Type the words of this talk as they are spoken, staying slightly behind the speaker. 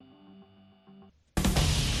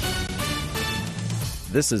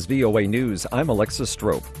This is VOA News. I'm Alexis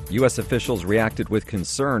Strope. U.S. officials reacted with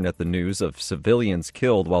concern at the news of civilians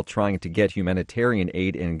killed while trying to get humanitarian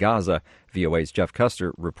aid in Gaza. VOA's Jeff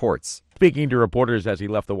Custer reports. Speaking to reporters as he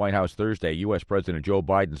left the White House Thursday, U.S. President Joe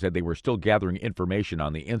Biden said they were still gathering information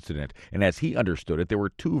on the incident, and as he understood it, there were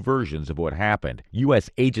two versions of what happened. U.S.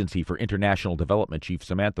 Agency for International Development Chief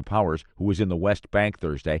Samantha Powers, who was in the West Bank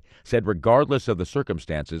Thursday, said regardless of the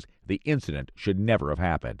circumstances, the incident should never have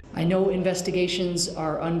happened. I know investigations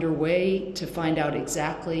are underway to find out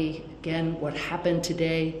exactly, again, what happened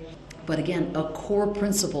today. But again, a core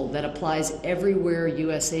principle that applies everywhere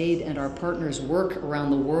U.S. aid and our partners work around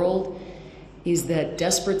the world is that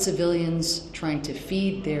desperate civilians trying to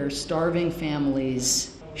feed their starving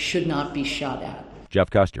families should not be shot at. Jeff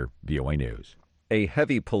Custer, VOA News. A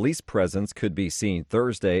heavy police presence could be seen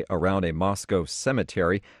Thursday around a Moscow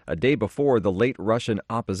cemetery, a day before the late Russian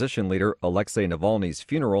opposition leader Alexei Navalny's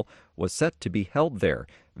funeral was set to be held there.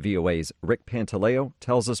 VOA's Rick Pantaleo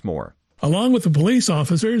tells us more. Along with the police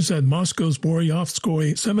officers at Moscow's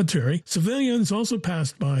Boryovskoye Cemetery, civilians also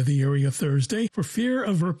passed by the area Thursday for fear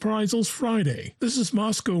of reprisals Friday. This is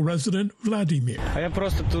Moscow resident Vladimir. Я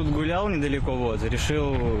просто тут гулял недалеко,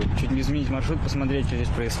 решил чуть не изменить маршрут, посмотреть, что здесь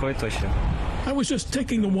происходит вообще. I was just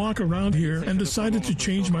taking a walk around here and decided to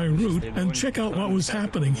change my route and check out what was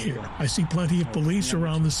happening here. I see plenty of police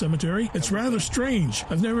around the cemetery. It's rather strange.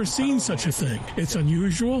 I've never seen such a thing. It's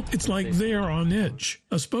unusual. It's like they're on edge.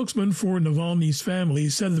 A spokesman for Navalny's family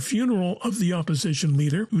said the funeral of the opposition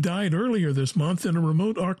leader, who died earlier this month in a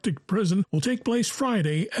remote Arctic prison, will take place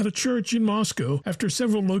Friday at a church in Moscow after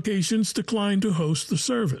several locations declined to host the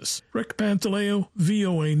service. Rick Pantaleo,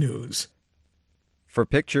 VOA News. For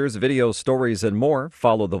pictures, videos, stories, and more,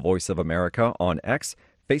 follow The Voice of America on X,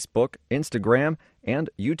 Facebook, Instagram, and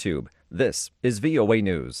YouTube. This is VOA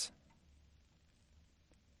News.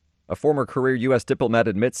 A former career U.S. diplomat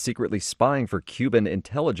admits secretly spying for Cuban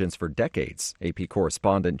intelligence for decades. AP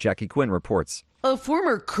correspondent Jackie Quinn reports. A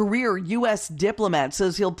former career U.S. diplomat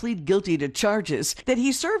says he'll plead guilty to charges that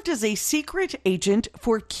he served as a secret agent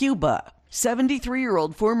for Cuba.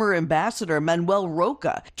 73-year-old former ambassador Manuel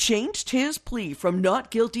Roca changed his plea from not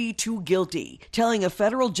guilty to guilty, telling a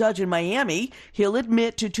federal judge in Miami he'll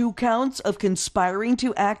admit to 2 counts of conspiring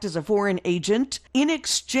to act as a foreign agent in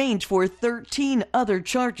exchange for 13 other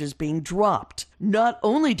charges being dropped. Not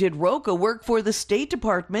only did Roca work for the State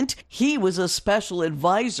Department, he was a special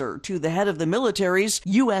advisor to the head of the military's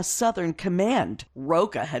U.S. Southern Command.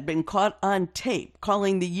 Roca had been caught on tape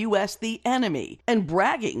calling the U.S. the enemy and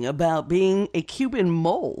bragging about being a Cuban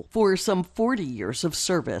mole for some 40 years of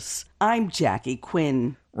service. I'm Jackie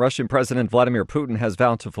Quinn. Russian President Vladimir Putin has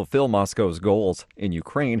vowed to fulfill Moscow's goals in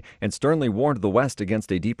Ukraine and sternly warned the West against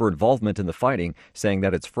a deeper involvement in the fighting, saying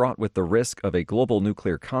that it's fraught with the risk of a global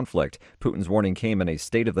nuclear conflict. Putin's warning came in a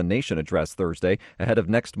State of the Nation address Thursday ahead of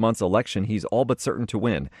next month's election he's all but certain to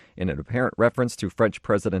win, in an apparent reference to French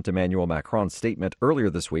President Emmanuel Macron's statement earlier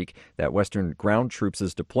this week that Western ground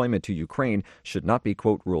troops' deployment to Ukraine should not be,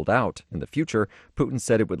 quote, ruled out. In the future, Putin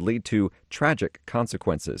said it would lead to tragic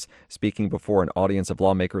consequences. Speaking before an audience of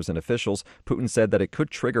lawmakers and officials, Putin said that it could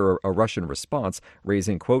trigger a Russian response,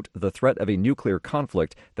 raising, quote, the threat of a nuclear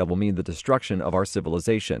conflict that will mean the destruction of our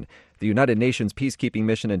civilization. The United Nations peacekeeping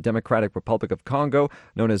mission in Democratic Republic of Congo,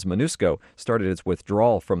 known as MONUSCO, started its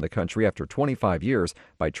withdrawal from the country after 25 years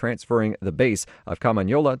by transferring the base of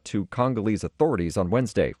Kamanyola to Congolese authorities on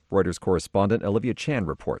Wednesday. Reuters correspondent Olivia Chan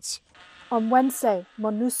reports. On Wednesday,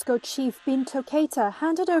 MONUSCO chief Bintou Keita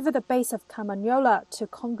handed over the base of Kamanyola to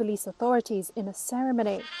Congolese authorities in a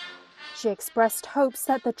ceremony. She expressed hopes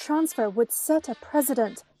that the transfer would set a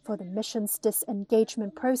precedent for the mission's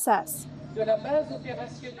disengagement process.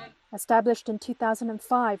 Established in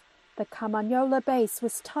 2005, the Kamanyola base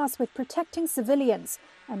was tasked with protecting civilians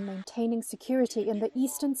and maintaining security in the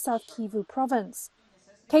eastern South Kivu province.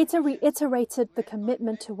 Keita reiterated the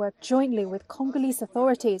commitment to work jointly with Congolese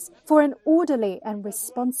authorities for an orderly and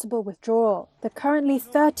responsible withdrawal. The currently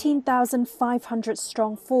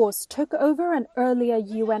 13,500-strong force took over an earlier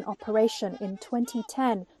UN operation in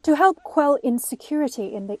 2010 to help quell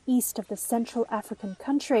insecurity in the east of the Central African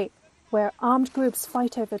country, where armed groups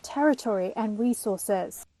fight over territory and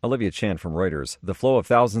resources. Olivia Chan from Reuters. The flow of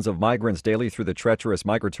thousands of migrants daily through the treacherous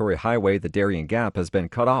migratory highway, the Darien Gap, has been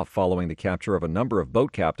cut off following the capture of a number of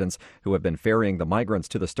boat captains who have been ferrying the migrants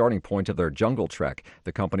to the starting point of their jungle trek.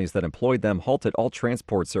 The companies that employed them halted all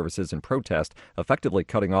transport services in protest, effectively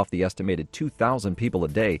cutting off the estimated 2,000 people a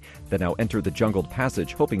day that now enter the jungled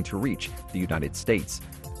passage hoping to reach the United States.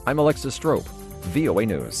 I'm Alexis Strope, VOA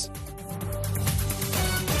News.